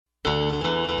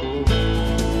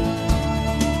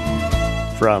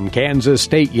from Kansas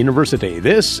State University.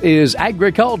 This is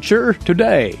Agriculture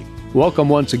Today. Welcome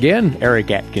once again,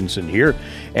 Eric Atkinson here.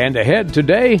 And ahead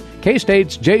today,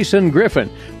 K-State's Jason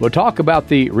Griffin will talk about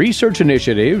the research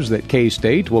initiatives that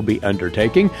K-State will be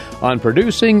undertaking on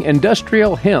producing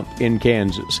industrial hemp in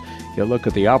Kansas. He'll look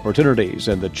at the opportunities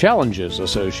and the challenges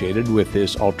associated with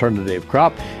this alternative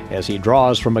crop as he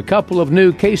draws from a couple of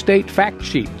new K-State fact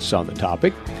sheets on the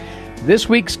topic. This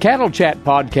week's Cattle Chat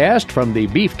podcast from the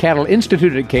Beef Cattle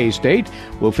Institute at K-State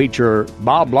will feature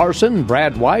Bob Larson,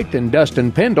 Brad White, and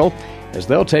Dustin Pendle as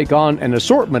they'll take on an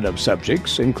assortment of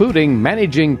subjects, including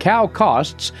managing cow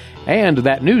costs and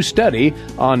that new study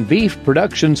on beef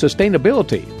production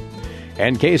sustainability.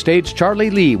 And K-State's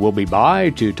Charlie Lee will be by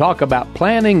to talk about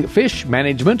planning fish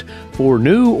management for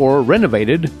new or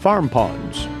renovated farm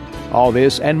ponds. All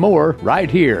this and more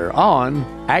right here on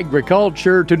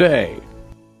Agriculture Today.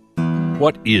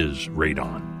 What is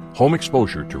radon? Home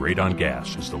exposure to radon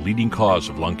gas is the leading cause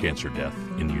of lung cancer death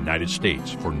in the United States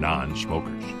for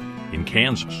non-smokers. In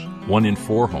Kansas, 1 in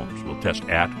 4 homes will test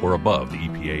at or above the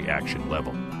EPA action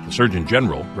level. The Surgeon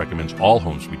General recommends all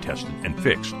homes be tested and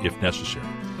fixed if necessary.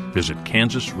 Visit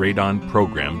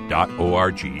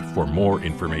kansasradonprogram.org for more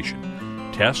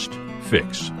information. Test,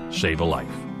 fix, save a life.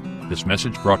 This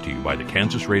message brought to you by the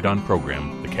Kansas Radon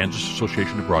Program, the Kansas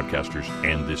Association of Broadcasters,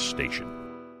 and this station.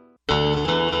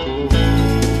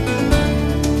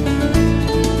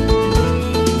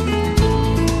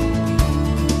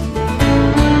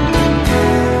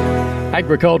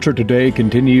 Agriculture Today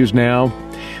continues now.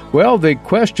 Well, the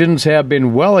questions have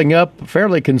been welling up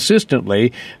fairly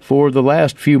consistently for the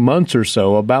last few months or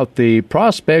so about the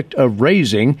prospect of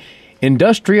raising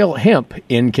industrial hemp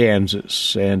in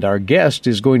Kansas. And our guest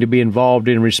is going to be involved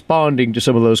in responding to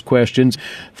some of those questions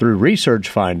through research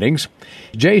findings.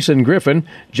 Jason Griffin.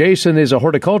 Jason is a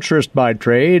horticulturist by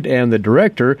trade and the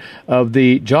director of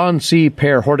the John C.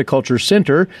 Pear Horticulture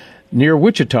Center near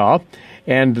Wichita.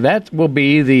 And that will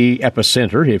be the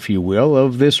epicenter, if you will,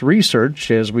 of this research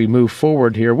as we move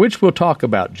forward here, which we'll talk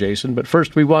about, Jason. But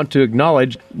first, we want to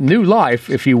acknowledge new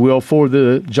life, if you will, for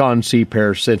the John C.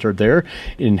 Pear Center there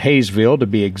in Hayesville, to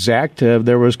be exact.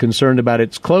 There was concern about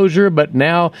its closure, but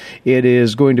now it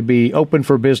is going to be open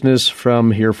for business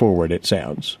from here forward, it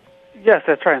sounds. Yes,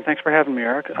 that's right, and thanks for having me,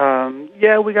 Eric.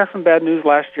 We got some bad news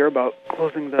last year about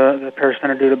closing the Pear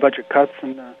Center due to budget cuts,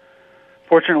 and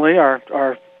fortunately, our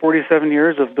 47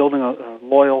 years of building a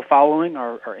loyal following,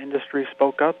 our industry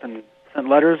spoke up and sent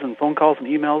letters and phone calls and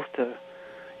emails to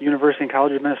university and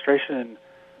college administration, and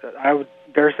I would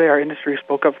dare say our industry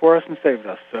spoke up for us and saved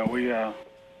us. So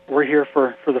we're here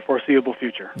for the foreseeable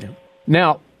future. Yeah.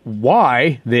 Now,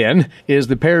 why, then, is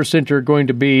the Pear Center going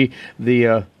to be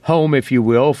the home, if you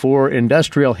will, for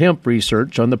industrial hemp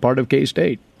research on the part of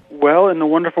K-State? Well, in the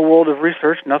wonderful world of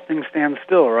research, nothing stands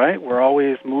still, right? We're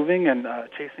always moving and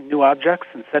chasing new objects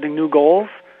and setting new goals.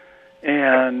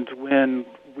 And when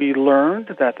we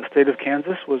learned that the state of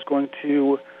Kansas was going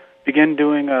to begin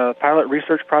doing pilot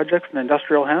research projects in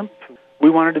industrial hemp,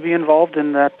 we wanted to be involved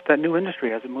in that new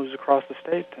industry as it moves across the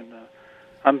state. And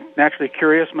I'm naturally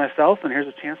curious myself, and here's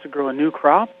a chance to grow a new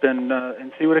crop and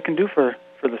see what it can do for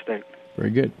the state. Very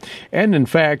good. And in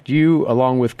fact, you,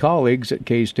 along with colleagues at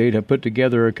K-State, have put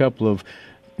together a couple of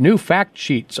new fact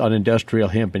sheets on industrial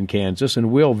hemp in Kansas, and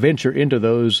we'll venture into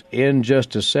those in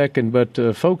just a second. But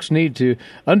folks need to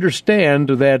understand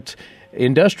that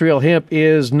industrial hemp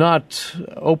is not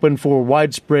open for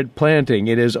widespread planting.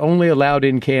 It is only allowed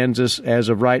in Kansas as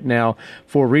of right now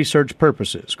for research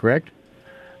purposes, correct?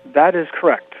 That is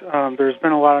correct. There's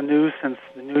been a lot of news since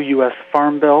the new U.S.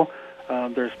 Farm Bill.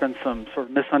 There's been some sort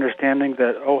of misunderstanding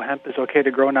that, hemp is okay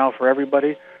to grow now for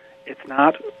everybody. It's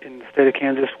not. In the state of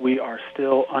Kansas, we are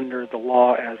still under the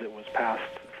law as it was passed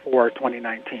for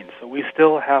 2019. So we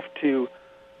still have to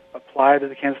apply to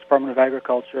the Kansas Department of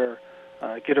Agriculture,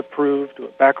 get approved, do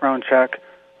a background check.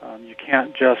 You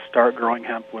can't just start growing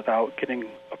hemp without getting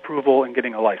approval and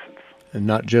getting a license. And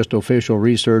not just official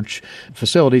research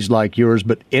facilities like yours,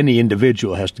 but any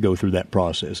individual has to go through that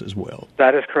process as well.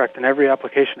 That is correct, and every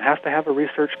application has to have a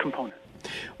research component.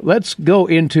 Let's go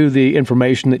into the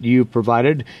information that you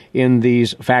provided in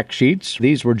these fact sheets.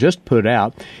 These were just put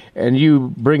out, and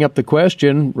you bring up the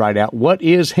question right out, what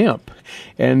is hemp?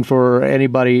 And for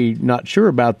anybody not sure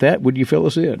about that, would you fill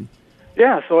us in?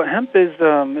 Yeah, so hemp is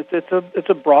it's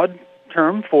a broad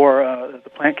term for the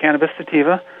plant Cannabis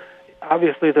sativa.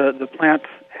 Obviously, the plant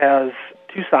has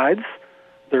two sides.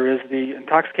 There is the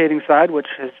intoxicating side, which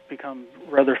has become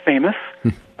rather famous,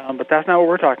 but that's not what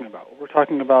we're talking about. We're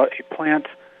talking about a plant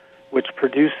which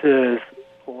produces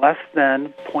less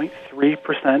than 0.3%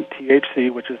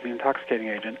 THC, which is the intoxicating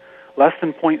agent, less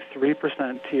than 0.3%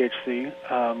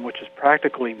 THC, which is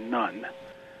practically none.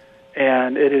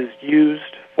 And it is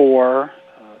used for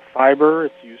fiber,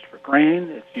 it's used for grain,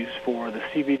 it's used for the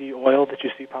CBD oil that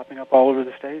you see popping up all over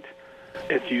the state.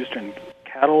 It's used in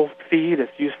cattle feed,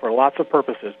 it's used for lots of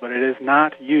purposes, but it is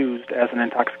not used as an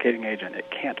intoxicating agent.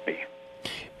 It can't be.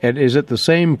 And is it the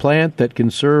same plant that can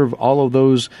serve all of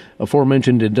those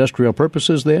aforementioned industrial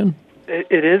purposes then?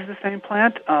 It is the same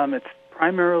plant. It's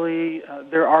primarily,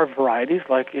 there are varieties,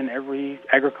 like in every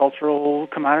agricultural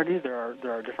commodity, there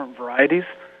are different varieties.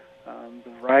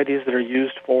 The varieties that are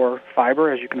used for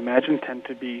fiber, as you can imagine, tend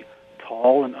to be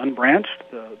tall and unbranched.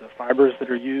 The fibers that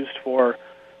are used for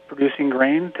producing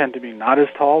grain tend to be not as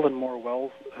tall and more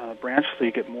well-branched, so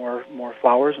you get more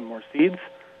flowers and more seeds.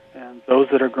 And those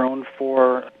that are grown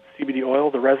for CBD oil,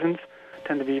 the resins,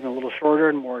 tend to be even a little shorter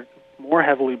and more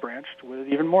heavily branched with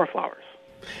even more flowers.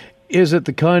 Is it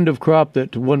the kind of crop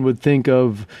that one would think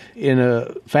of in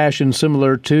a fashion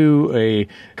similar to a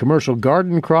commercial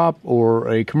garden crop or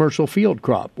a commercial field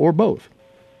crop, or both?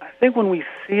 I think when we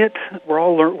see it,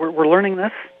 we're learning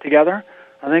this together.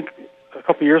 I think a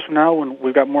couple of years from now, when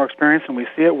we've got more experience and we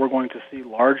see it, we're going to see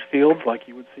large fields, like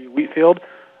you would see a wheat field,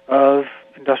 of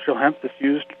industrial hemp that's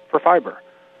used for fiber.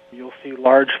 You'll see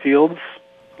large fields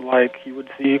like you would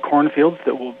see cornfields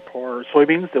or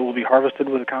soybeans that will be harvested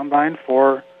with a combine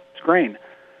for grain.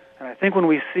 And I think when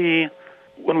we see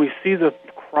the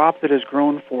crop that is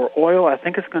grown for oil, I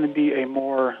think it's going to be a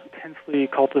more intensely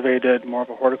cultivated, more of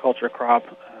a horticulture crop.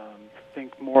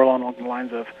 Think more along the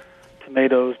lines of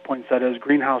tomatoes, poinsettias,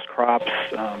 greenhouse crops,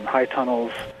 high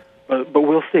tunnels. But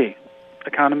we'll see.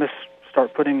 Economists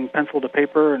start putting pencil to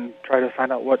paper and try to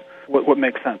find out what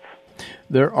makes sense.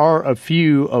 There are a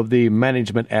few of the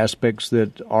management aspects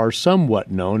that are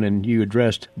somewhat known, and you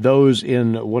addressed those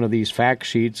in one of these fact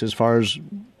sheets as far as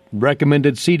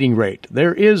recommended seeding rate.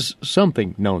 There is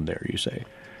something known there, you say?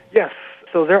 Yes.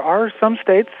 So there are some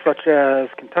states, such as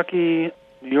Kentucky,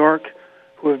 New York,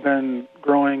 who have been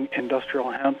growing industrial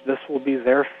hemp. This will be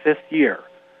their 5th year.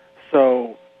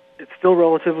 So it's still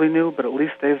relatively new, but at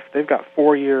least they've got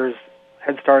 4 years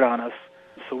head start on us,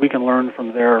 so we can learn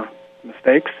from their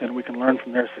mistakes and we can learn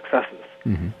from their successes.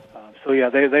 Mm-hmm. So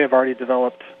they have already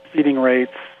developed seeding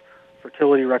rates,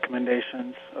 fertility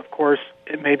recommendations. Of course,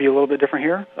 it may be a little bit different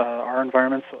here. Our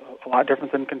environment's a lot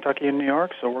different than Kentucky and New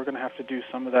York, so we're going to have to do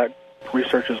some of that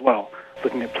research as well,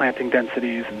 looking at planting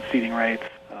densities and seeding rates,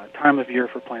 time of year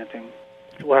for planting.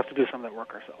 We'll have to do some of that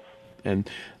work ourselves. And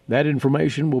that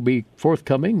information will be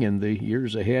forthcoming in the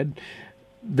years ahead.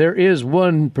 There is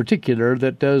one particular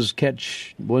that does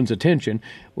catch one's attention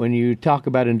when you talk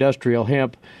about industrial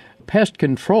hemp. Pest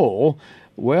control,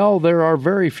 well, there are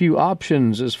very few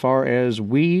options as far as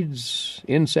weeds,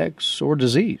 insects, or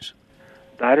disease.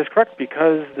 That is correct.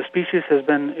 Because the species has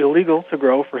been illegal to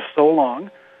grow for so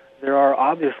long, there are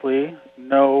obviously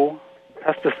no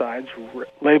pesticides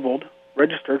labeled,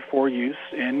 registered for use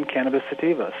in cannabis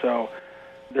sativa. So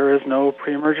there is no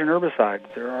pre-emergent herbicide.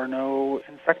 There are no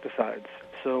insecticides.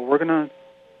 So we're going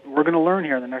to learn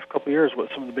here in the next couple of years what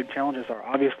some of the big challenges are.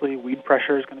 Obviously, weed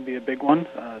pressure is going to be a big one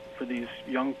for these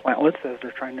young plantlets as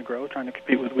they're trying to grow, trying to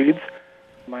compete with weeds.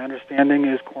 My understanding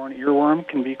is corn earworm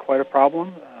can be quite a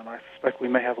problem. I suspect we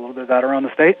may have a little bit of that around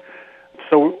the state.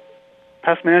 So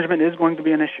pest management is going to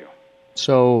be an issue.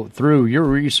 So through your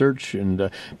research and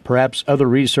perhaps other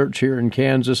research here in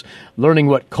Kansas, learning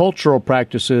what cultural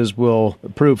practices will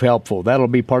prove helpful. That'll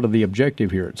be part of the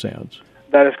objective here, it sounds.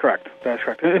 That is correct.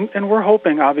 And we're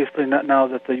hoping, obviously, now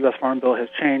that the U.S. Farm Bill has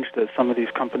changed, that some of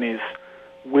these companies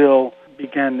will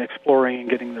begin exploring and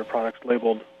getting their products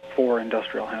labeled for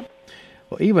industrial hemp.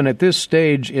 Well, even at this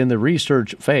stage in the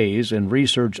research phase, and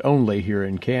research only here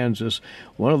in Kansas,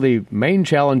 one of the main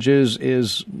challenges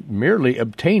is merely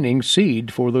obtaining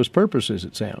seed for those purposes,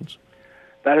 it sounds.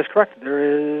 That is correct.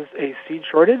 There is a seed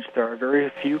shortage. There are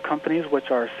very few companies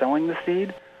which are selling the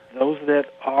seed. Those that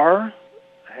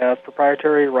have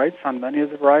proprietary rights on many of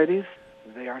the varieties.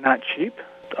 They are not cheap.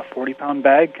 A 40-pound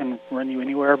bag can run you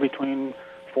anywhere between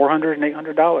 $400 and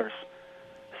 $800.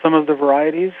 Some of the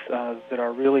varieties that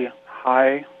are really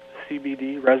high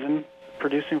CBD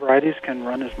resin-producing varieties can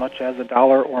run as much as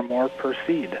 $1 or more per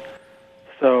seed.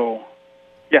 So,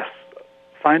 yes,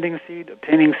 finding seed,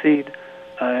 obtaining seed,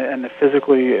 and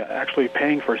physically actually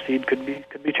paying for seed could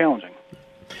be challenging.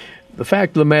 The fact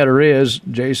of the matter is,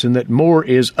 Jason, that more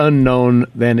is unknown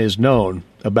than is known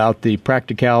about the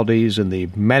practicalities and the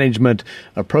management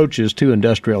approaches to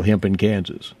industrial hemp in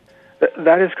Kansas.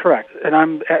 That is correct.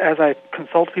 And as I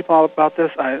consult people about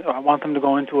this, I want them to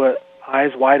go into it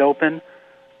eyes wide open.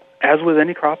 As with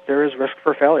any crop, there is risk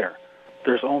for failure.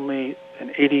 There's only an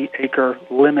 80-acre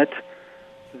limit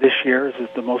this year is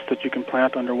the most that you can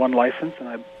plant under one license, and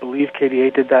I believe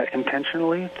KDA did that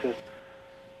intentionally to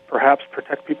perhaps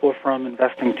protect people from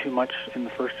investing too much in the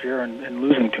first year and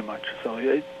losing too much. So,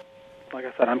 like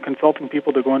I said, I'm consulting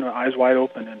people to go in with eyes wide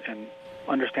open and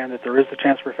understand that there is a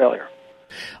chance for failure.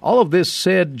 All of this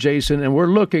said, Jason, and we're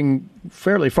looking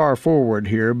fairly far forward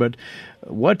here, but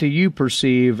what do you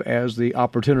perceive as the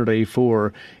opportunity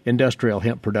for industrial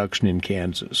hemp production in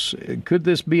Kansas? Could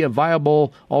this be a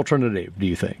viable alternative, do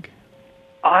you think?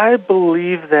 I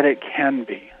believe that it can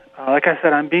be. Like I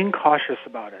said, I'm being cautious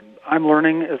about it. I'm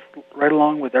learning right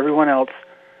along with everyone else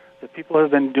that people who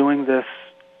have been doing this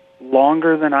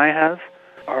longer than I have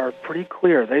are pretty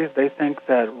clear. They think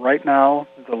that right now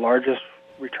the largest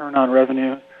return on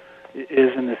revenue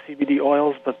is in the CBD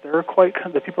oils, but they're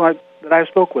the people that I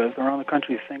spoke with around the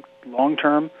country think long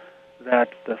term that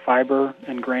the fiber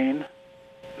and grain,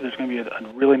 there's going to be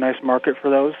a really nice market for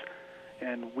those.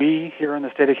 And we here in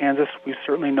the state of Kansas, we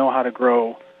certainly know how to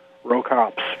grow row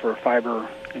crops for fiber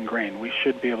and grain. We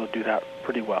should be able to do that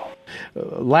pretty well.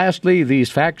 Lastly,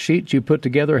 these fact sheets you put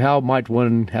together, how might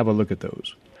one have a look at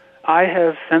those? I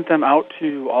have sent them out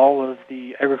to all of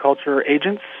the agriculture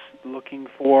agents looking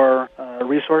for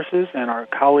resources, and our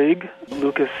colleague,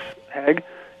 Lucas Haig,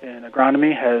 in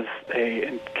agronomy, has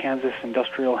a Kansas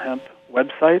Industrial Hemp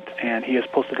website, and he has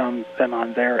posted them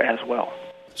on there as well.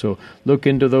 So look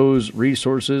into those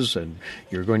resources, and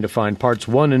you're going to find parts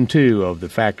 1 and 2 of the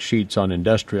fact sheets on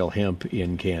industrial hemp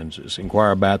in Kansas.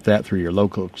 Inquire about that through your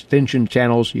local extension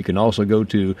channels. You can also go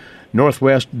to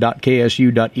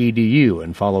northwest.ksu.edu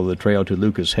and follow the trail to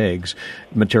Lucas Haig's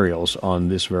materials on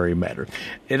this very matter.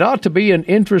 It ought to be an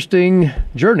interesting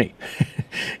journey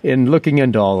in looking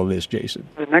into all of this, Jason.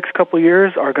 The next couple of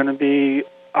years are going to be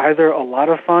either a lot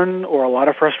of fun or a lot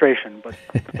of frustration, but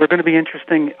they're going to be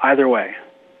interesting either way.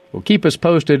 Well, keep us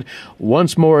posted.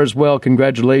 Once more as well,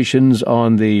 congratulations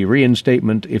on the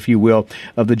reinstatement, if you will,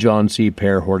 of the John C.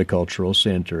 Pear Horticultural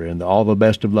Center, and all the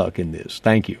best of luck in this.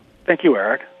 Thank you. Thank you,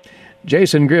 Eric.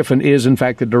 Jason Griffin is, in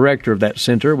fact, the director of that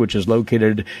center, which is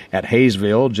located at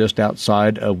Hayesville, just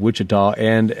outside of Wichita.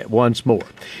 And once more,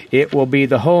 it will be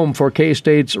the home for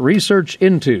K-State's research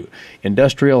into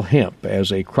industrial hemp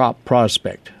as a crop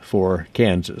prospect for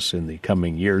Kansas in the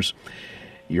coming years.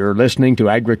 You're listening to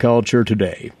Agriculture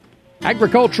Today.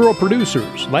 Agricultural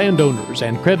producers, landowners,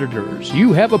 and creditors,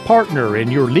 you have a partner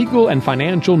in your legal and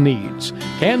financial needs.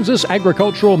 Kansas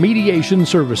Agricultural Mediation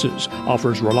Services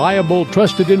offers reliable,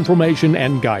 trusted information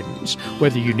and guidance.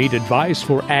 Whether you need advice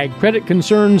for ag credit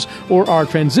concerns or are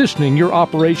transitioning your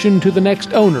operation to the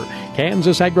next owner,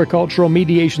 Kansas Agricultural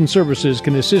Mediation Services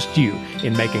can assist you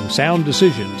in making sound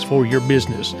decisions for your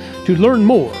business. To learn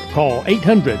more, call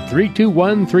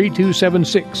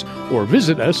 800-321-3276 or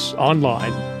visit us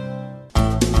online.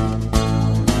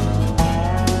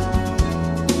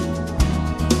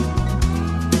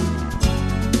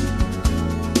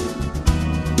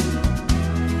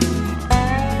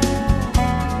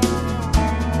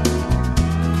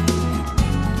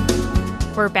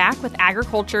 We're back with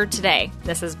Agriculture Today.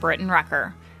 This is Britton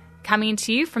Rucker. Coming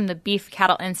to you from the Beef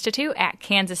Cattle Institute at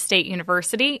Kansas State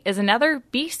University is another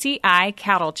BCI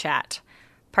Cattle Chat.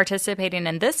 Participating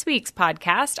in this week's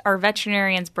podcast are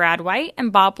veterinarians Brad White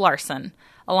and Bob Larson,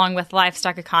 along with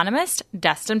livestock economist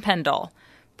Destin Pendle.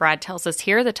 Brad tells us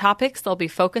here the topics they'll be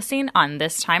focusing on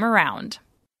this time around.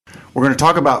 We're going to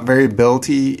talk about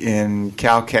variability in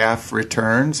cow-calf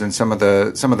returns and some of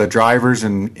the drivers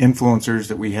and influencers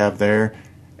that we have there.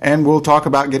 And we'll talk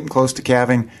about getting close to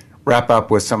calving, wrap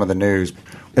up with some of the news.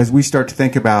 As we start to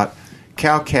think about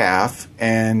cow-calf,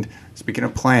 and speaking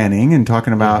of planning and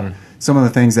talking about some of the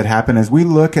things that happened, as we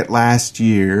look at last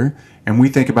year and we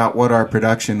think about what our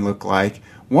production looked like,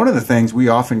 one of the things we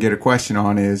often get a question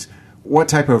on is what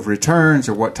type of returns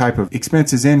or what type of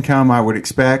expenses income I would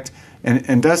expect.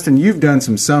 And Dustin, you've done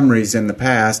some summaries in the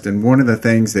past, and one of the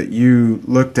things that you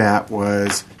looked at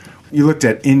was you looked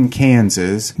at in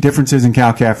Kansas differences in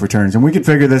cow-calf returns. And we could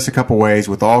figure this a couple ways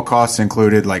with all costs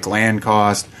included, like land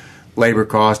cost, labor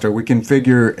cost, or we can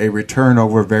figure a return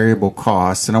over variable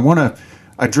costs. And I want to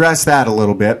address that a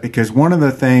little bit because one of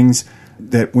the things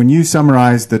that when you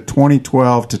summarize the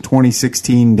 2012 to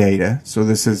 2016 data, so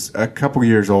this is a couple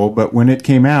years old, but when it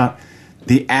came out,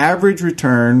 the average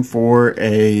return for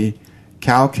a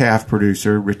cow-calf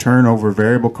producer, return over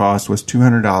variable cost, was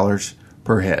 $200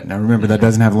 per head. Now remember, that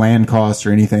doesn't have land costs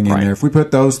or anything in there. If we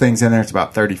put those things in there, it's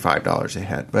about $35 a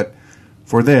head. But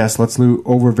for this, let's do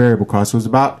over variable cost, was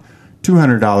about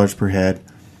 $200 per head.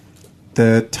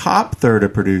 The top third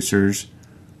of producers,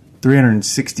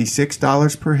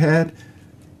 $366 per head.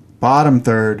 Bottom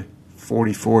third,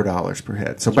 $44 per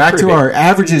head. So back to our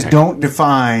averages don't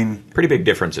define pretty big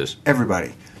differences.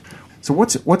 Everybody. So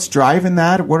what's driving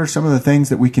that? What are some of the things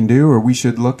that we can do or we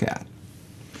should look at?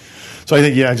 So I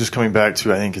think, just coming back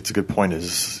to, I think it's a good point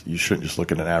is you shouldn't just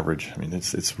look at an average. I mean,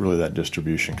 it's really that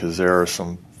distribution, because there are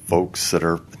some folks that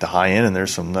are at the high end and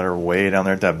there's some that are way down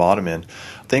there at that bottom end.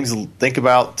 Things to think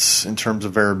about in terms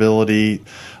of variability.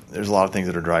 There's a lot of things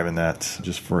that are driving that.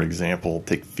 Just for example,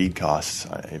 take feed costs.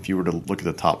 If you were to look at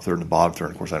the top third and the bottom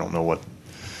third, of course, I don't know what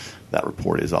that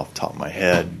report is off the top of my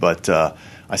head, but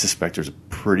I suspect there's a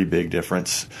pretty big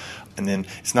difference. And then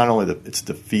it's not only it's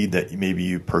the feed that maybe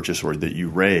you purchase or that you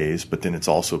raise, but then it's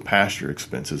also pasture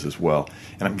expenses as well.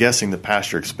 And I'm guessing the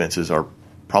pasture expenses are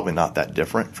probably not that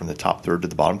different from the top third to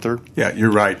the bottom third. Yeah,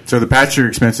 you're right. So the pasture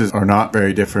expenses are not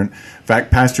very different. In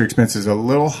fact, pasture expenses are a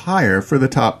little higher for the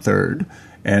top third,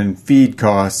 and feed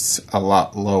costs a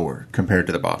lot lower compared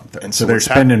to the bottom third. And so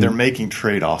they're making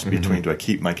trade-offs between, do I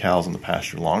keep my cows in the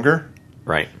pasture longer?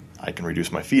 Right. I can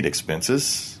reduce my feed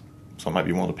expenses, so I might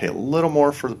be willing to pay a little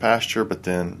more for the pasture, but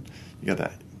then you got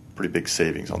that pretty big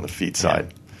savings on the feed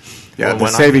side. Yeah, the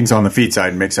savings on the feed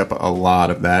side makes up a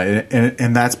lot of that.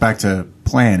 And that's back to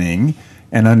planning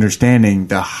and understanding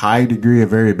the high degree of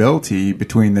variability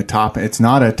between the top. It's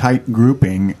not a tight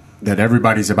grouping that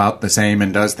everybody's about the same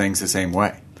and does things the same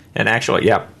way. And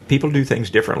actually, people do things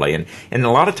differently. And a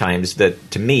lot of times,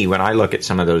 to me, when I look at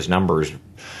some of those numbers,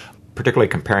 particularly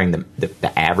comparing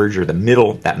the average or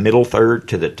that middle third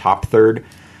to the top third,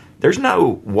 there's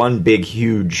no one big,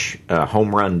 huge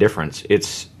home run difference.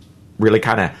 It's really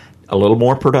kind of a little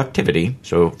more productivity,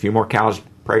 so a few more cows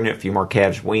pregnant, a few more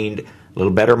calves weaned, a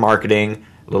little better marketing,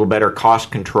 a little better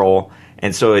cost control.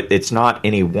 And so it's not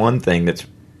any one thing that's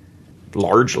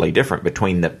largely different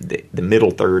between the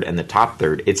middle third and the top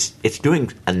third. It's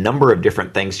doing a number of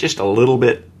different things just a little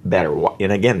bit better.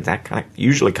 And again, that kind of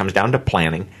usually comes down to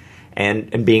planning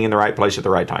and being in the right place at the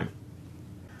right time.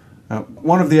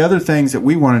 One of the other things that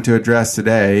we wanted to address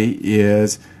today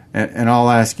is, and I'll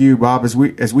ask you, Bob, as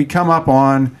we come up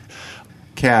on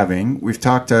calving, we've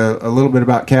talked a little bit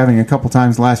about calving a couple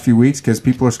times the last few weeks because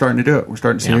people are starting to do it. We're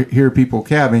starting to hear people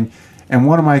calving. And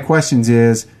one of my questions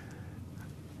is,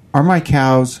 are my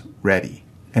cows ready?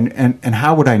 And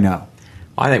how would I know?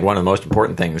 I think one of the most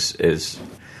important things is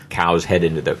cows head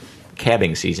into the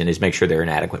calving season is make sure they're in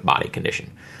adequate body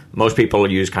condition. Most people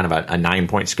use kind of a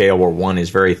 9-point scale where 1 is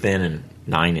very thin and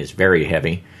 9 is very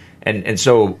heavy. And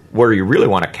so where you really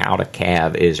want a cow to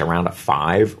calve is around a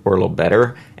 5 or a little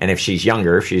better. And if she's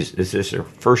younger, if this is her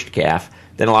first calf,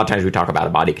 then a lot of times we talk about a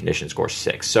body condition score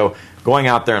 6. So going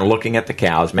out there and looking at the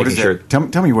cows, making sure...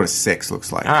 Tell me what a 6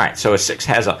 looks like. All right, so a 6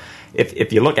 has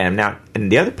if you look at them now,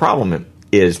 and the other problem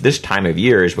is this time of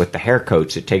year is with the hair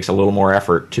coats, it takes a little more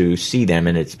effort to see them,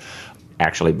 and it's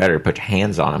actually better to put your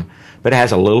hands on them. But it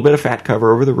has a little bit of fat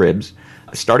cover over the ribs,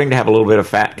 starting to have a little bit of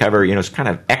fat cover, it's kind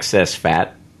of excess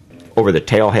fat over the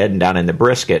tail head and down in the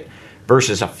brisket,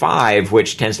 versus a 5,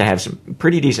 which tends to have some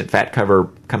pretty decent fat cover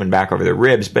coming back over the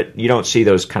ribs, but you don't see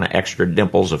those kind of extra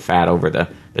dimples of fat over the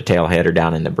tail head or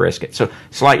down in the brisket. So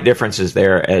slight differences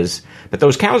there, but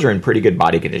those cows are in pretty good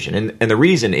body condition. And the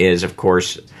reason is, of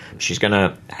course, she's going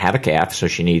to have a calf, so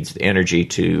she needs the energy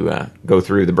to go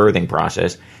through the birthing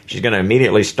process. She's going to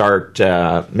immediately start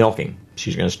milking.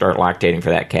 She's going to start lactating for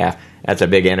that calf. That's a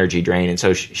big energy drain, and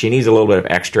so she needs a little bit of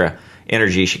extra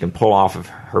energy she can pull off of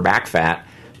her back fat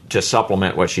to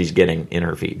supplement what she's getting in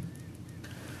her feed.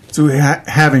 So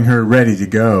having her ready to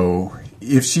go,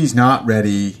 if she's not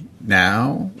ready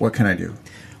now, what can I do?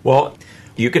 Well,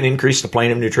 you can increase the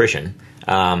plane of nutrition,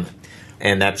 and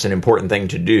that's an important thing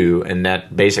to do, and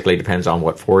that basically depends on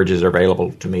what forages are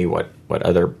available to me, what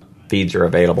other feeds are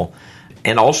available.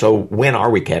 And also, when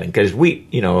are we calving? Because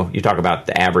you talk about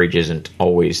the average isn't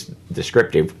always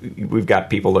descriptive. We've got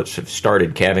people that have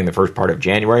started calving the first part of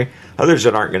January, others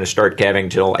that aren't going to start calving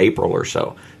till April or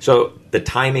so. So the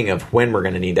timing of when we're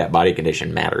going to need that body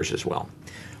condition matters as well.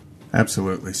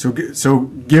 Absolutely. So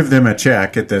give them a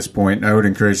check at this point. I would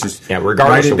encourage just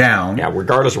write it down. Yeah,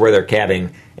 regardless of where they're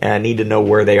calving, need to know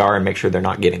where they are and make sure they're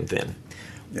not getting thin.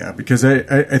 Yeah, because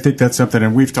I think that's something,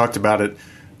 and we've talked about it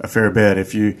a fair bit.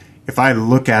 If I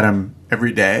look at them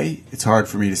every day, it's hard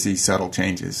for me to see subtle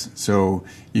changes. So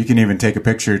you can even take a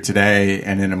picture today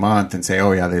and in a month and say,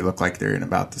 oh, yeah, they look like they're in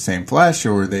about the same flesh,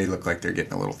 or they look like they're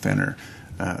getting a little thinner.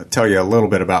 Tell you a little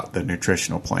bit about the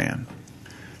nutritional plan.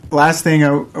 Last thing,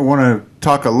 I want to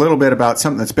talk a little bit about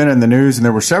something that's been in the news, and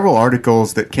there were several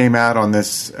articles that came out on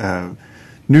this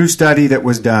new study that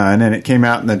was done, and it came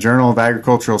out in the Journal of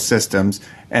Agricultural Systems,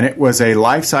 and it was a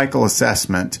life cycle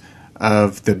assessment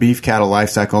of the beef cattle life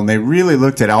cycle, and they really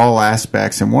looked at all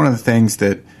aspects. And one of the things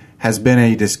that has been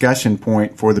a discussion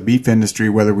point for the beef industry,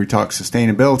 whether we talk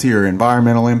sustainability or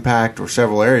environmental impact or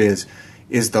several areas,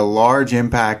 is the large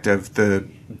impact of the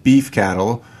beef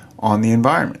cattle on the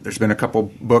environment. There's been a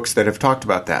couple books that have talked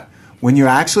about that. When you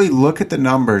actually look at the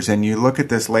numbers and you look at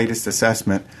this latest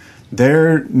assessment,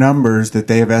 their numbers that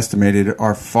they have estimated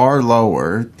are far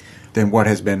lower than what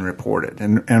has been reported.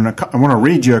 And I want to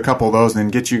read you a couple of those and then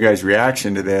get you guys'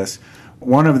 reaction to this.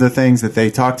 One of the things that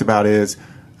they talked about is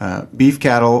beef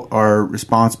cattle are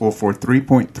responsible for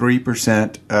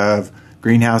 3.3% of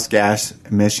greenhouse gas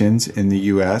emissions in the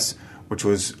U.S., which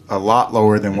was a lot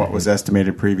lower than what was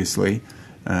estimated previously.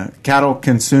 Cattle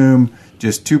consume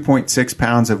just 2.6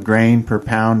 pounds of grain per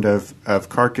pound of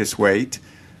carcass weight.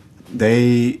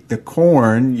 The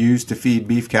corn used to feed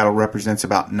beef cattle represents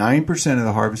about 9% of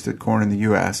the harvested corn in the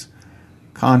U.S.,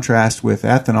 contrast with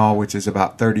ethanol, which is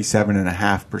about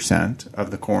 37.5%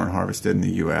 of the corn harvested in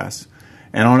the U.S.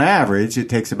 And on average, it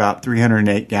takes about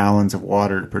 308 gallons of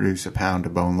water to produce a pound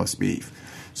of boneless beef.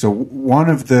 So one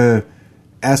of the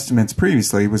estimates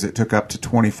previously was it took up to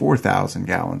 24,000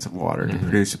 gallons of water to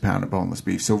produce a pound of boneless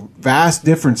beef. So vast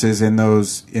differences in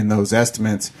those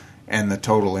estimates and the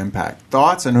total impact.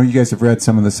 Thoughts? I know you guys have read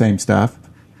some of the same stuff.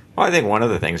 Well, I think one of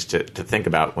the things to think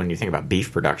about when you think about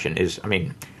beef production is, I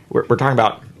mean, we're talking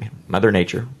about Mother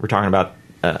Nature. We're talking about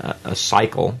a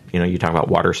cycle. You know, you talk about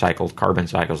water cycles, carbon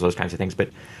cycles, those kinds of things.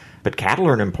 But cattle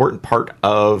are an important part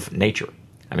of nature.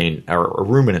 I mean, or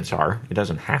ruminants are. It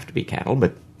doesn't have to be cattle,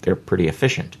 but they're pretty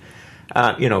efficient.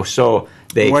 So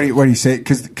they. What do you say?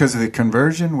 Because of the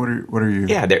conversion? What are you?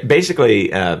 Yeah, they're basically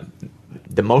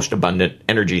the most abundant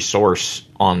energy source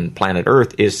on planet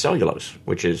Earth is cellulose,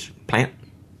 which is plant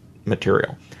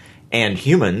material, and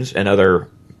humans and other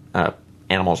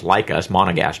animals like us,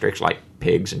 monogastrics like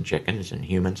pigs and chickens and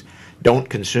humans, don't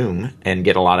consume and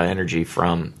get a lot of energy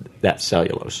from that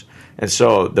cellulose. And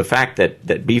so the fact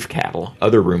that beef cattle,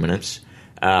 other ruminants,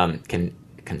 can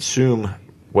consume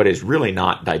what is really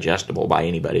not digestible by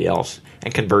anybody else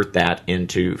and convert that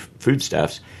into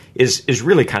foodstuffs is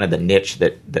really kind of the niche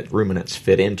that ruminants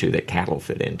fit into, that cattle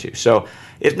fit into. So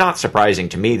it's not surprising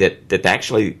to me that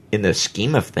actually, in the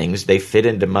scheme of things, they fit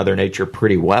into Mother Nature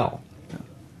pretty well.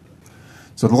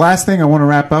 So the last thing I want to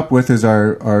wrap up with is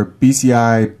our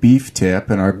BCI beef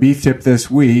tip. And our beef tip this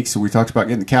week, so we talked about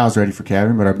getting the cows ready for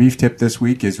calving, but our beef tip this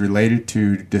week is related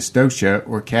to dystocia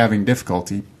or calving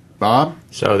difficulty. Bob?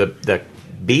 So the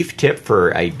beef tip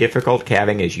for a difficult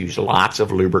calving is use lots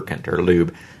of lubricant or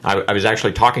lube. I was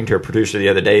actually talking to a producer the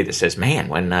other day that says, man,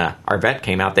 when our vet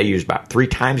came out, they used about 3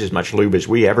 times as much lube as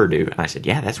we ever do. And I said,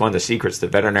 yeah, that's one of the secrets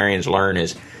that veterinarians learn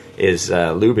is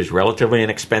lube is relatively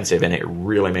inexpensive, and it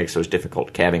really makes those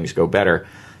difficult calvings go better.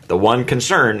 The one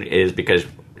concern is because,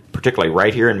 particularly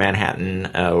right here in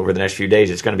Manhattan, over the next few days,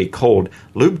 it's going to be cold.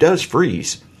 Lube does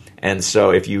freeze. And so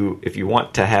if you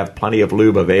want to have plenty of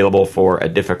lube available for a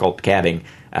difficult calving,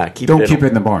 keep it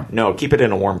in the barn. No, keep it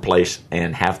in a warm place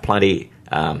and have plenty.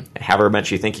 However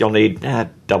much you think you'll need,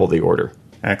 double the order.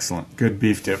 Excellent. Good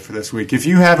beef tip for this week. If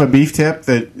you have a beef tip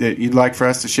that you'd like for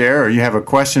us to share, or you have a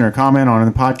question or comment on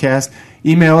the podcast,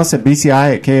 email us at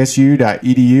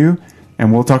bci@ksu.edu,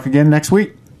 and we'll talk again next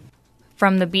week.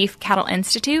 From the Beef Cattle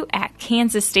Institute at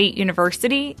Kansas State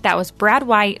University, that was Brad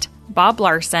White, Bob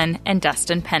Larson, and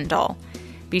Dustin Pendle.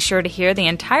 Be sure to hear the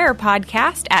entire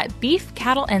podcast at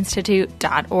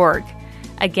beefcattleinstitute.org.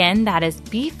 Again, that is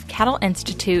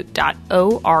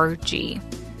beefcattleinstitute.org.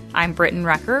 I'm Britton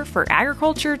Rucker for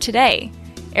Agriculture Today.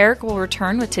 Eric will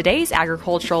return with today's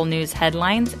agricultural news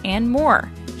headlines and more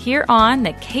here on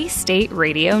the K-State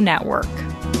Radio Network.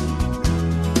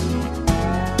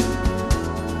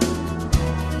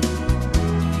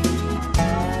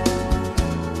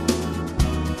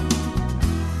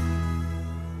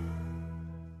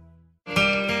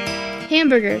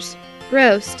 Hamburgers,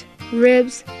 roast,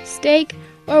 ribs, steak,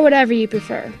 or whatever you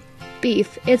prefer.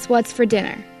 Beef, it's what's for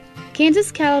dinner.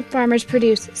 Kansas cattle farmers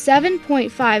produce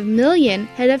 7.5 million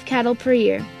head of cattle per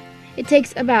year. It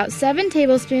takes about 7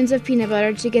 tablespoons of peanut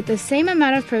butter to get the same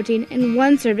amount of protein in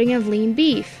 1 serving of lean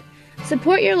beef.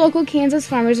 Support your local Kansas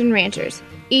farmers and ranchers.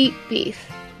 Eat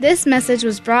beef. This message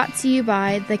was brought to you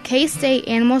by the K-State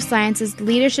Animal Sciences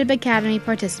Leadership Academy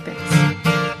participants.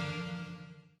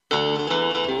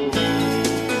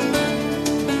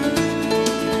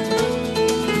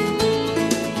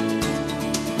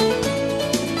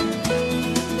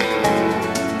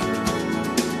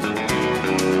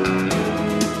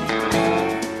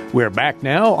 We're back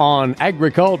now on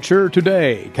Agriculture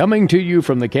Today, coming to you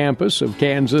from the campus of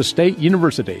Kansas State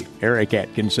University. Eric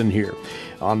Atkinson here.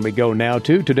 On we go now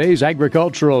to today's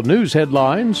agricultural news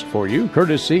headlines for you,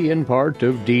 courtesy in part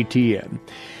of DTN.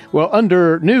 Well,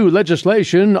 under new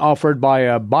legislation offered by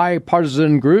a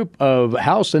bipartisan group of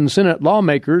House and Senate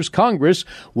lawmakers, Congress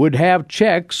would have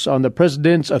checks on the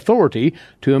president's authority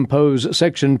to impose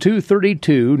Section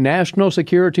 232 national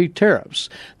security tariffs.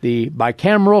 The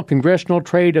Bicameral Congressional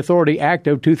Trade Authority Act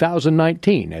of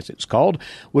 2019, as it's called,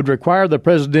 would require the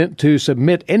president to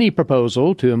submit any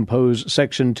proposal to impose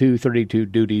Section 232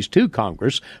 duties to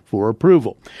Congress for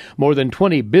approval. More than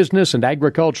 20 business and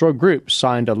agricultural groups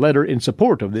signed a letter in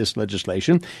support of this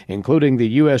legislation, including the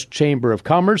U.S. Chamber of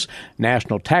Commerce,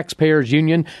 National Taxpayers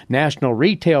Union, National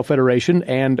Retail Federation,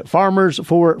 and Farmers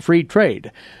for Free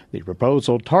Trade. The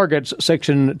proposal targets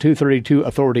Section 232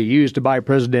 authority used by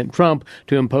President Trump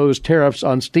to impose tariffs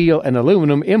on steel and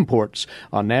aluminum imports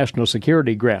on national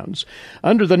security grounds.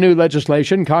 Under the new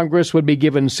legislation, Congress would be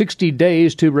given 60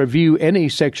 days to review any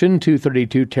Section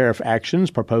 232 tariff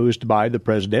actions proposed by the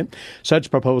president.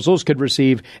 Such proposals could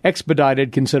receive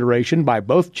expedited consideration by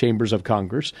both chambers of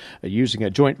Congress using a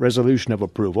joint resolution of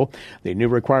approval. The new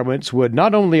requirements would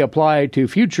not only apply to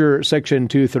future Section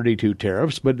 232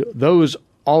 tariffs, but those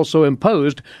also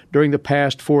imposed during the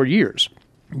past 4 years.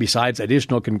 Besides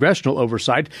additional congressional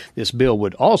oversight, this bill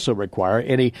would also require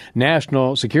any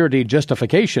national security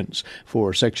justifications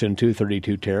for Section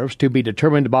 232 tariffs to be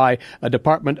determined by a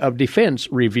Department of Defense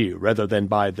review rather than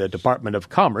by the Department of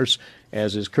Commerce,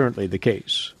 as is currently the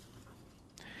case.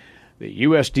 The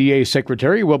USDA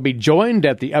Secretary will be joined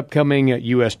at the upcoming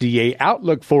USDA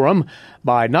Outlook Forum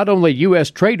by not only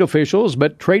U.S. trade officials,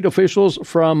 but trade officials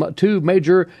from two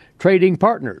major trading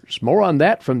partners. More on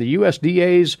that from the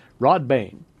USDA's Rod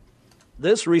Bain.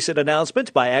 This recent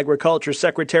announcement by Agriculture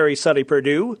Secretary Sonny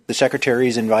Perdue. The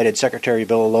Secretary's invited Secretary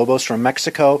Villalobos from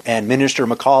Mexico and Minister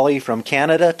Macaulay from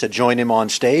Canada to join him on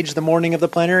stage the morning of the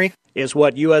plenary. Is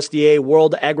what USDA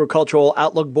World Agricultural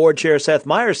Outlook Board Chair Seth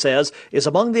Meyer says is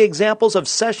among the examples of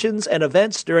sessions and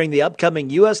events during the upcoming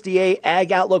USDA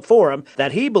Ag Outlook Forum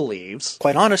that he believes.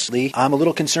 Quite honestly, I'm a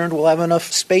little concerned we'll have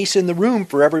enough space in the room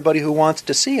for everybody who wants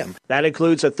to see him. That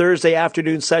includes a Thursday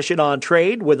afternoon session on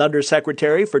trade with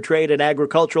Undersecretary for Trade and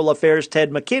Agricultural Affairs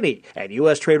Ted McKinney and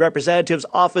U.S. Trade Representative's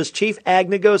Office Chief Ag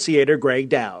Negotiator Greg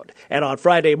Dowd. And on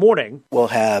Friday morning, we'll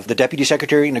have the Deputy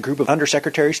Secretary and a group of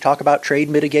undersecretaries talk about trade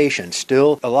mitigation.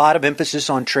 Still a lot of emphasis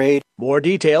on trade. More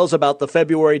details about the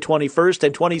February 21st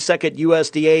and 22nd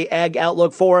USDA Ag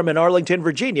Outlook Forum in Arlington,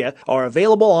 Virginia are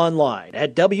available online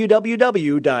at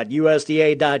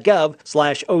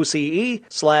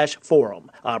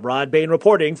www.usda.gov/OCE/forum. I'm Rod Bain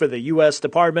reporting for the U.S.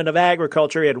 Department of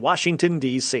Agriculture in Washington,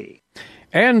 D.C.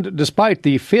 And despite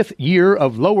the fifth year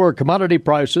of lower commodity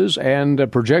prices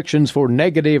and projections for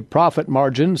negative profit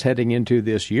margins heading into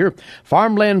this year,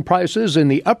 farmland prices in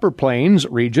the Upper Plains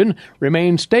region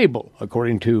remain stable.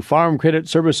 According to Farm Credit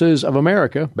Services of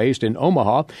America, based in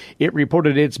Omaha, it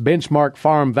reported its benchmark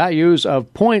farm values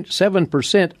of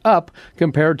 0.7% up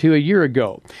compared to a year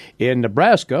ago. In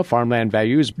Nebraska, farmland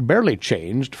values barely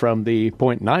changed from the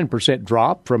 0.9%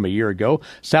 drop from a year ago.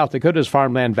 South Dakota's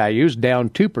farmland values down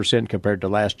 2% compared to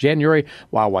last January,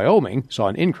 while Wyoming saw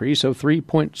an increase of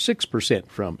 3.6%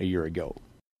 from a year ago.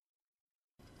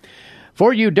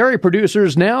 For you dairy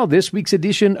producers now, this week's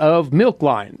edition of Milk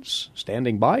Lines.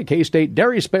 Standing by, K-State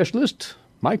dairy specialist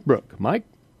Mike Brook. Mike?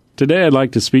 Today I'd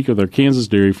like to speak with our Kansas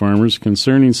dairy farmers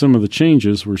concerning some of the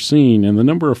changes we're seeing in the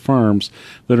number of farms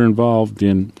that are involved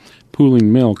in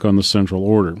pooling milk on the central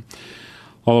order.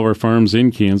 All of our farms in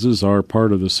Kansas are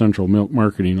part of the Central Milk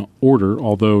Marketing Order,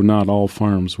 although not all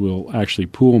farms will actually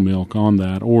pool milk on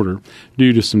that order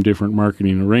due to some different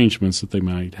marketing arrangements that they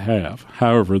might have.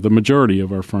 However, the majority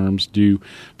of our farms do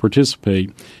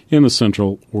participate in the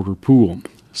Central Order Pool.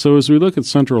 So as we look at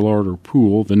Central Order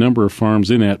Pool, the number of farms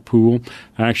in that pool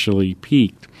actually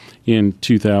peaked in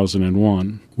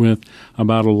 2001 with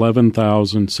about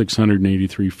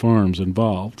 11,683 farms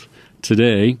involved.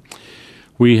 Today,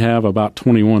 we have about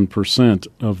 21%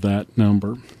 of that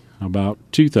number. About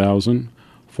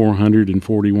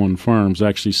 2,441 farms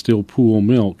actually still pool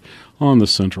milk on the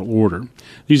central order.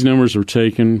 These numbers are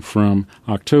taken from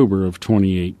October of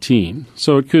 2018,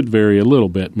 so it could vary a little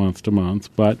bit month to month,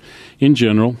 but in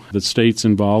general, the states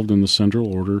involved in the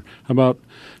central order, about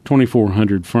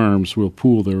 2,400 farms will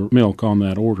pool their milk on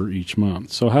that order each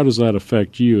month. So how does that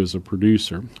affect you as a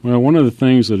producer? Well, one of the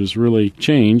things that has really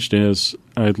changed as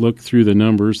I looked through the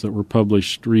numbers that were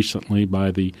published recently by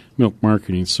the Milk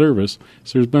Marketing Service,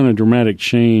 is there's been a dramatic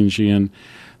change in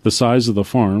the size of the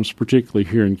farms, particularly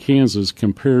here in Kansas,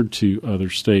 compared to other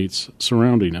states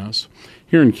surrounding us.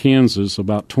 Here in Kansas,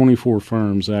 about 24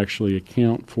 farms actually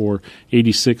account for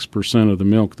 86% of the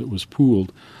milk that was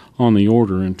pooled on the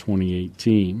order in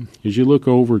 2018. As you look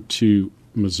over to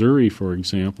Missouri, for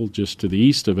example, just to the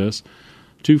east of us,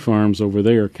 2 farms over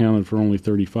there accounted for only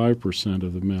 35%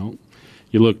 of the milk.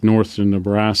 You look north to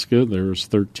Nebraska, there's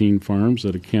 13 farms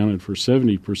that accounted for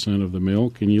 70% of the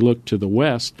milk. And you look to the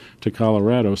west to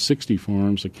Colorado, 60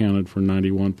 farms accounted for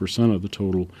 91% of the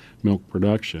total milk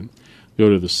production. Go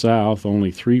to the south,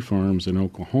 only 3 farms in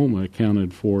Oklahoma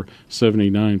accounted for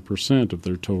 79% of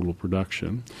their total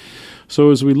production.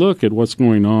 So as we look at what's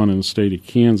going on in the state of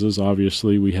Kansas,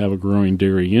 obviously we have a growing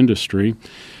dairy industry,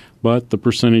 but the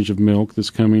percentage of milk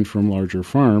that's coming from larger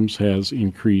farms has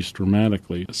increased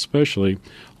dramatically, especially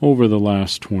over the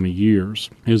last 20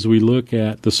 years. As we look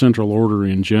at the central order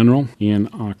in general, in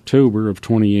October of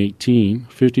 2018,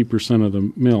 50% of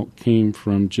the milk came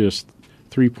from just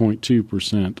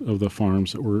 3.2% of the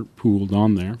farms that were pooled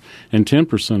on there, and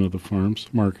 10% of the farms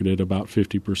marketed about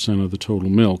 50% of the total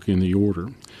milk in the order.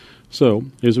 So,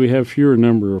 as we have fewer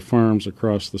number of farms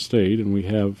across the state, and we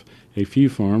have a few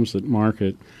farms that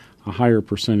market a higher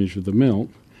percentage of the milk,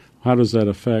 how does that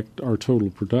affect our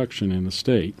total production in the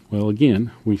state? Well,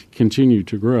 again, we continue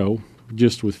to grow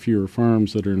just with fewer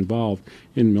farms that are involved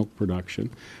in milk production.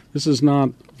 This is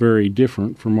not very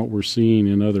different from what we're seeing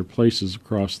in other places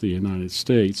across the United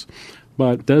States,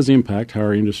 but does impact how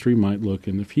our industry might look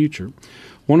in the future.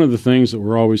 One of the things that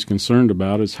we're always concerned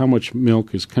about is how much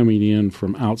milk is coming in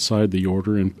from outside the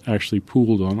order and actually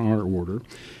pooled on our order.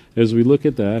 As we look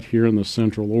at that here in the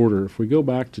central order, if we go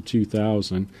back to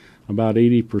 2000, about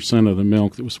 80% of the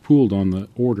milk that was pooled on the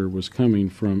order was coming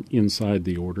from inside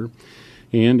the order.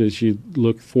 And as you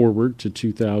look forward to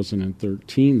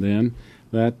 2013 then,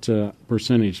 that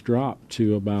percentage dropped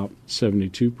to about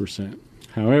 72%.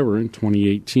 However, in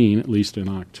 2018, at least in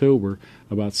October,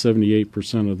 about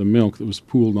 78% of the milk that was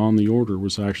pooled on the order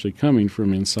was actually coming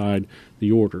from inside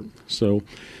the order. So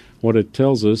what it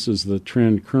tells us is the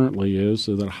trend currently is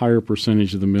that a higher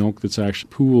percentage of the milk that's actually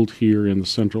pooled here in the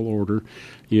central order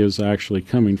is actually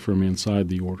coming from inside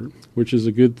the order, which is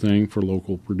a good thing for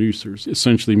local producers. It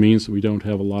essentially means that we don't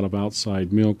have a lot of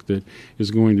outside milk that is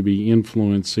going to be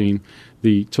influencing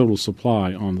the total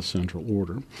supply on the central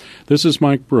order. This is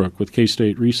Mike Brook with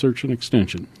K-State Research and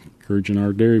Extension, encouraging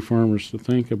our dairy farmers to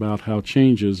think about how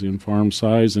changes in farm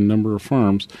size and number of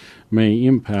farms may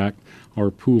impact our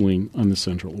pooling on the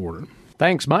central order.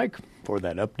 Thanks, Mike, for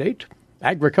that update.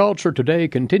 Agriculture Today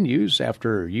continues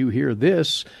after you hear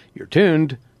this. You're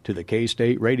tuned to the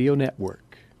K-State Radio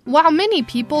Network. While many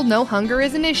people know hunger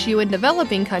is an issue in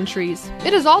developing countries,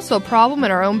 it is also a problem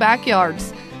in our own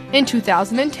backyards. In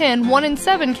 2010, 1 in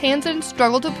 7 Kansans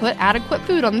struggled to put adequate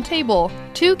food on the table.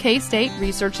 2 K-State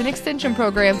Research and Extension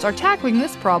programs are tackling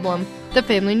this problem. The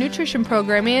Family Nutrition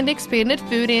Program and Expanded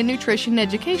Food and Nutrition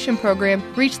Education Program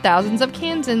reach thousands of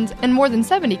Kansans in more than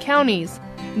 70 counties.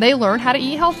 They learn how to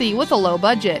eat healthy with a low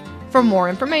budget. For more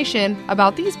information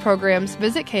about these programs,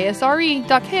 visit ksre.ksu.edu.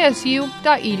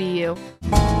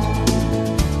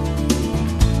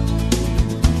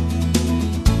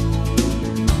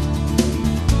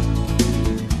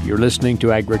 You're listening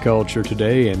to Agriculture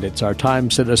Today, and it's our time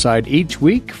set aside each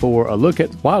week for a look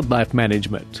at wildlife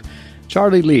management.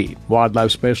 Charlie Lee,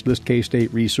 Wildlife Specialist,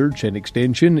 K-State Research and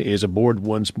Extension, is aboard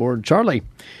once more. Charlie,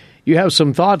 you have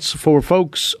some thoughts for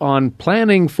folks on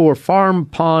planning for farm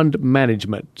pond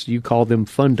management. You call them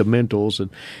fundamentals, and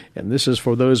this is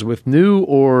for those with new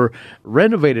or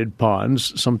renovated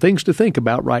ponds, some things to think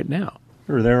about right now.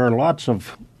 Sure, there are lots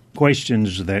of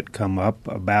questions that come up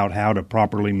about how to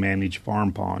properly manage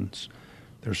farm ponds.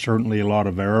 There's certainly a lot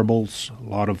of variables, a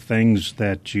lot of things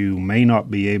that you may not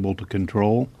be able to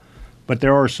control, but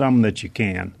there are some that you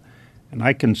can. And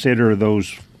I consider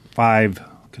those 5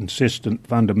 consistent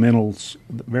fundamentals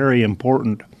very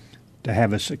important to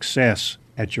have a success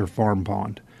at your farm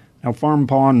pond. Now, farm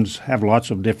ponds have lots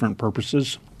of different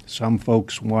purposes. Some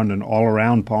folks want an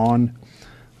all-around pond.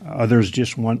 Others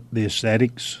just want the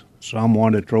aesthetics. Some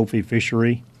want a trophy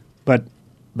fishery. But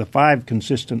the 5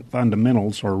 consistent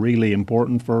fundamentals are really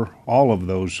important for all of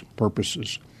those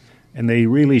purposes. And they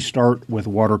really start with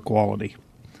water quality.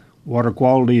 Water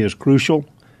quality is crucial.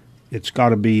 It's got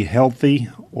to be healthy,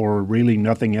 or really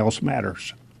nothing else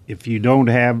matters. If you don't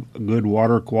have good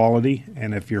water quality,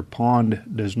 and if your pond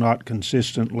does not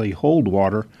consistently hold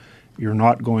water, you're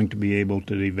not going to be able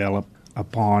to develop a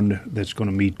pond that's going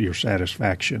to meet your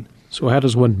satisfaction. So how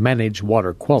does one manage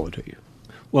water quality?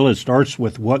 Well, it starts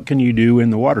with what can you do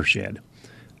in the watershed.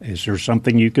 Is there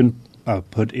something you can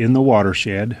put in the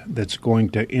watershed that's going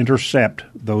to intercept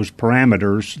those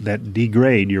parameters that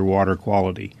degrade your water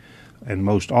quality? And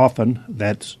most often,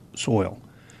 that's soil.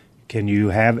 Can you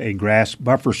have a grass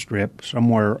buffer strip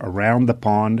somewhere around the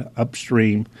pond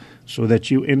upstream so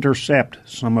that you intercept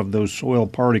some of those soil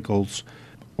particles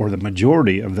or the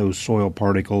majority of those soil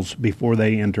particles before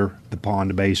they enter the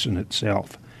pond basin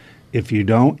itself. If you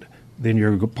don't, then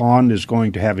your pond is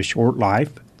going to have a short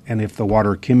life, and if the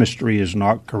water chemistry is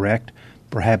not correct,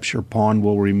 perhaps your pond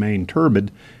will remain turbid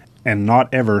and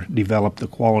not ever develop the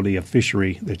quality of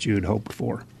fishery that you had hoped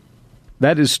for.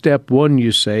 That is step one,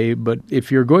 you say, but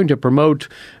if you're going to promote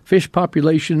fish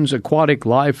populations, aquatic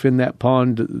life in that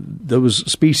pond, those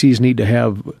species need to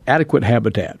have adequate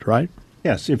habitat, right?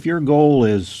 Yes, if your goal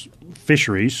is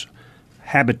fisheries,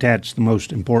 habitat's the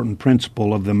most important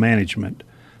principle of the management.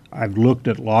 I've looked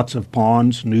at lots of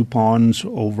ponds, new ponds,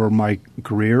 over my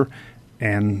career,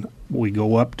 and we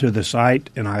go up to the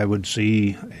site and I would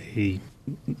see a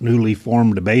newly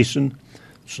formed basin.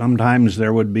 Sometimes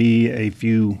there would be a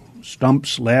few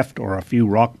stumps left or a few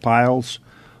rock piles,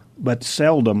 but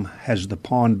seldom has the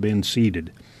pond been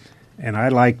seeded. And I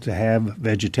like to have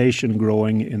vegetation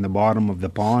growing in the bottom of the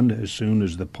pond as soon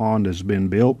as the pond has been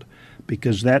built,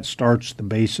 because that starts the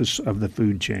basis of the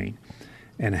food chain.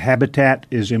 And habitat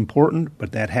is important,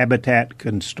 but that habitat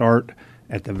can start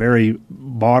at the very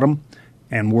bottom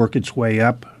and work its way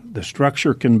up. The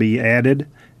structure can be added,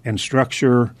 and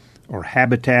structure or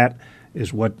habitat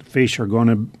is what fish are going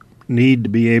to need to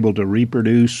be able to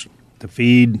reproduce, to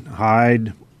feed,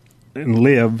 hide, and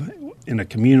live in a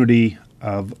community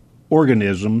of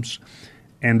organisms,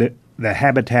 and the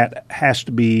habitat has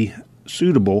to be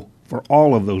suitable for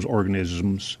all of those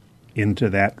organisms into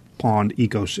that pond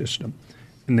ecosystem.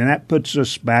 And then that puts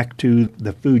us back to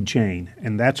the food chain,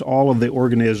 and that's all of the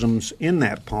organisms in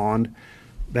that pond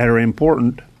that are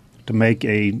important to make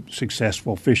a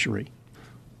successful fishery.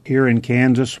 Here in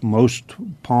Kansas, most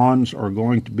ponds are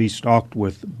going to be stocked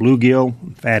with bluegill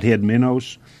and fathead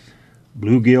minnows.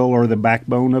 Bluegill are the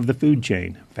backbone of the food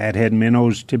chain. Fathead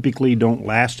minnows typically don't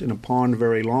last in a pond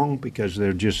very long because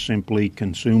they're just simply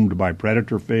consumed by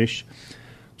predator fish.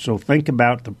 So think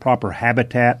about the proper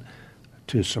habitat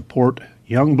to support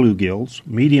young bluegills,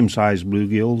 medium-sized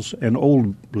bluegills, and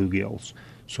old bluegills.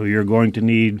 So you're going to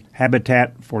need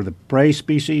habitat for the prey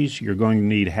species, you're going to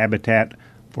need habitat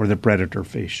for the predator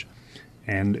fish.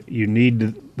 And you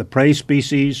need the prey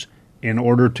species in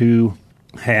order to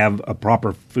have a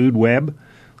proper food web.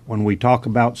 When we talk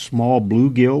about small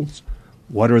bluegills,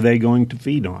 what are they going to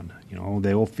feed on?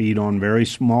 They will feed on very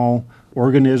small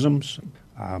organisms.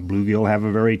 Bluegill have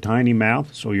a very tiny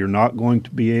mouth, so you're not going to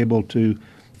be able to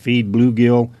feed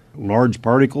bluegill large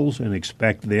particles and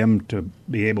expect them to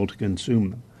be able to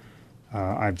consume them.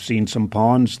 I've seen some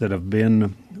ponds that have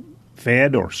been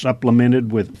fed or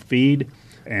supplemented with feed,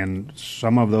 and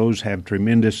some of those have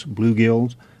tremendous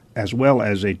bluegills as well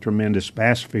as a tremendous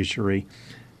bass fishery,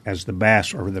 as the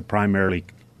bass are the primary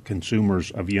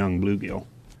consumers of young bluegill.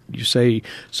 You say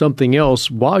something else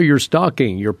while you're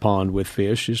stocking your pond with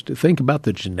fish is to think about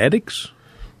the genetics?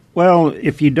 Well,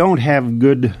 if you don't have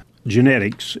good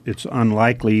genetics, it's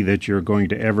unlikely that you're going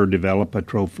to ever develop a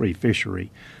trophy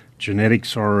fishery.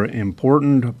 Genetics are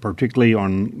important, particularly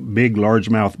on big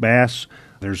largemouth bass.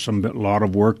 There's a lot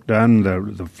of work done.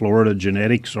 The Florida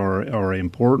genetics are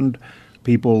important.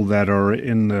 People that are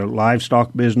in the livestock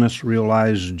business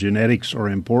realize genetics are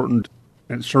important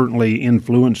and certainly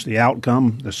influence the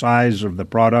outcome, the size of the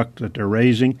product that they're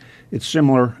raising. It's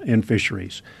similar in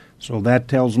fisheries. So that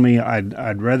tells me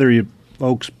I'd rather you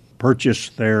folks purchase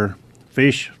their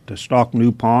fish to stock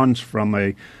new ponds from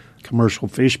a commercial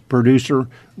fish producer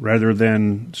rather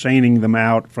than seining them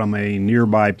out from a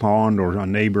nearby pond or a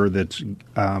neighbor that's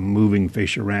moving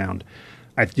fish around.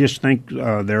 I just think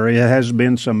there has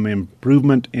been some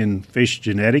improvement in fish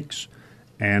genetics,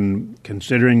 and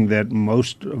considering that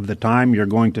most of the time you're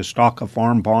going to stock a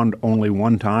farm pond only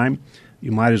one time,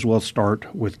 you might as well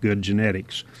start with good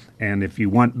genetics. And if you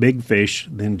want big fish,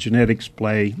 then genetics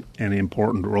play an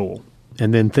important role.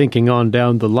 And then thinking on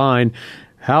down the line,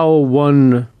 how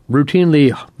one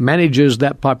routinely manages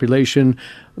that population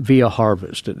via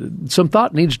harvest. Some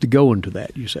thought needs to go into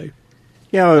that, you say.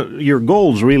 Yeah, your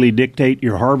goals really dictate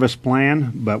your harvest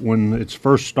plan, but when it's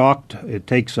first stocked, it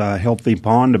takes a healthy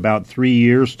pond about 3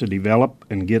 years to develop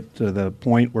and get to the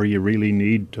point where you really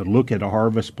need to look at a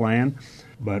harvest plan.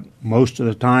 But most of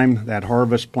the time, that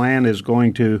harvest plan is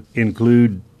going to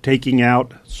include taking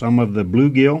out some of the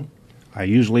bluegill. I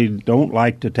usually don't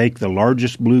like to take the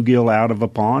largest bluegill out of a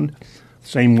pond.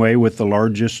 Same way with the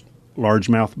largest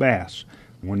largemouth bass.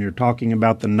 When you're talking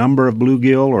about the number of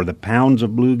bluegill or the pounds of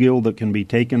bluegill that can be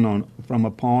taken from a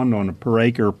pond on a per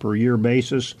acre per year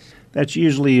basis, that's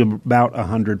usually about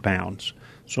 100 pounds.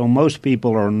 So most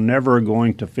people are never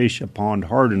going to fish a pond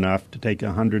hard enough to take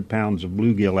 100 pounds of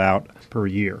bluegill out per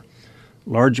year.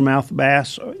 Largemouth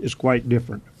bass is quite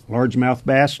different. Largemouth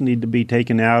bass need to be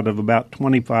taken out of about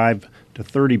 25 to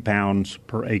 30 pounds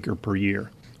per acre per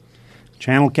year.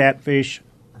 Channel catfish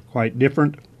are quite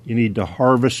different. You need to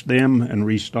harvest them and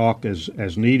restock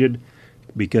as needed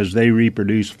because they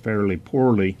reproduce fairly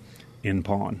poorly in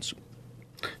ponds.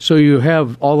 So you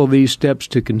have all of these steps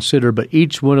to consider, but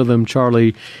each one of them,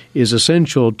 Charlie, is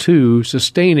essential to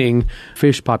sustaining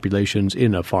fish populations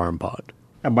in a farm pond.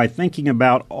 By thinking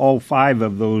about all 5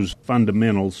 of those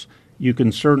fundamentals, you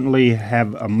can certainly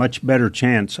have a much better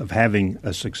chance of having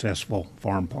a successful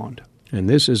farm pond. And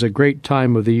this is a great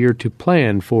time of the year to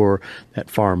plan for that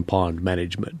farm pond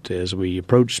management. As we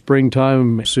approach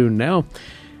springtime soon now,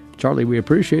 Charlie, we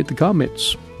appreciate the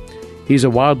comments. He's a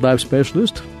wildlife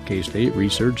specialist, K-State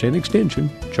Research and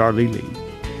Extension, Charlie Lee.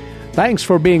 Thanks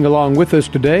for being along with us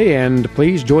today, and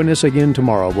please join us again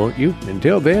tomorrow, won't you?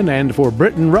 Until then, and for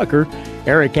Britton Rucker,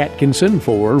 Eric Atkinson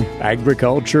for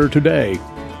Agriculture Today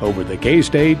over the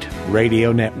K-State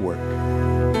Radio Network.